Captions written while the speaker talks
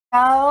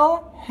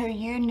Know who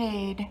you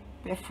need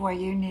before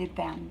you need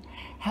them.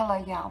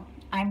 Hello, y'all.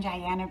 I'm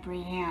Dianna,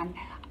 Brianne.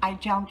 I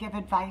don't give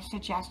advice,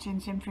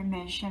 suggestions,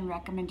 information,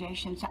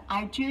 recommendations.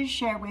 I do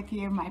share with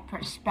you my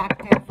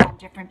perspective on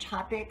different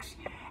topics,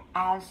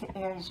 as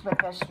is with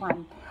this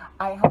one.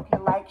 I hope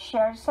you like,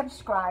 share,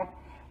 subscribe.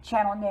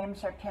 Channel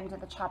names are pinned to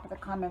the top of the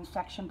comment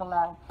section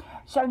below.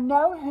 So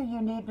know who you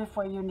need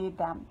before you need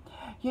them.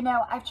 You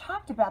know, I've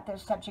talked about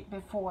this subject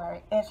before,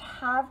 is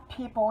have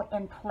people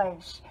in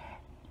place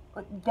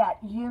that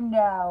you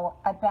know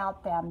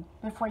about them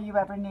before you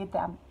ever need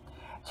them.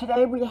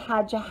 Today we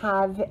had to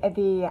have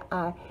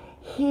the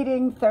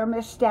heating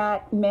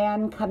thermostat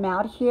man come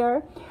out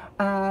here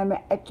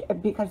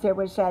because there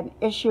was an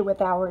issue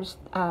with our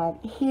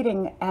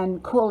heating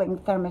and cooling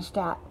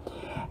thermostat.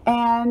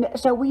 And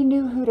so we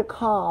knew who to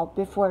call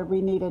before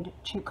we needed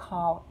to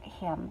call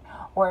him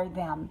or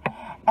them.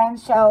 And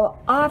so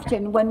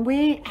often when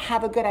we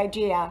have a good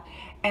idea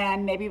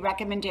and maybe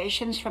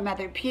recommendations from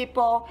other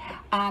people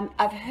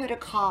of who to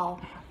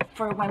call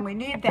for when we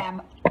need them,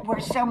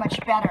 we're so much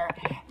better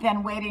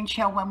than waiting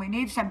till when we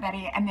need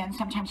somebody and then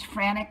sometimes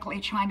frantically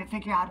trying to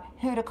figure out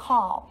who to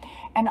call.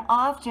 And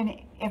often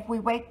if we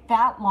wait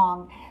that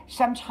long,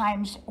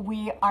 sometimes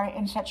we are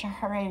in such a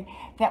hurry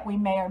that we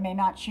may or may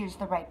not choose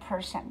the right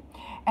person.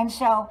 And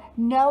so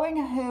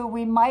knowing who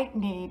we might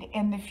need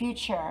in the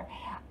future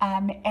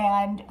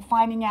and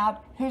finding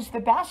out who's the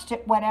best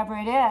at whatever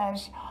it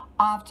is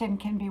often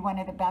can be one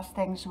of the best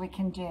things we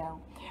can do.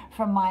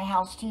 From my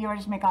house to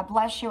yours, may God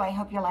bless you. I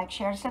hope you like,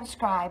 share,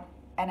 subscribe,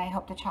 and I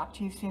hope to talk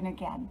to you soon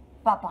again.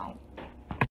 Bye-bye.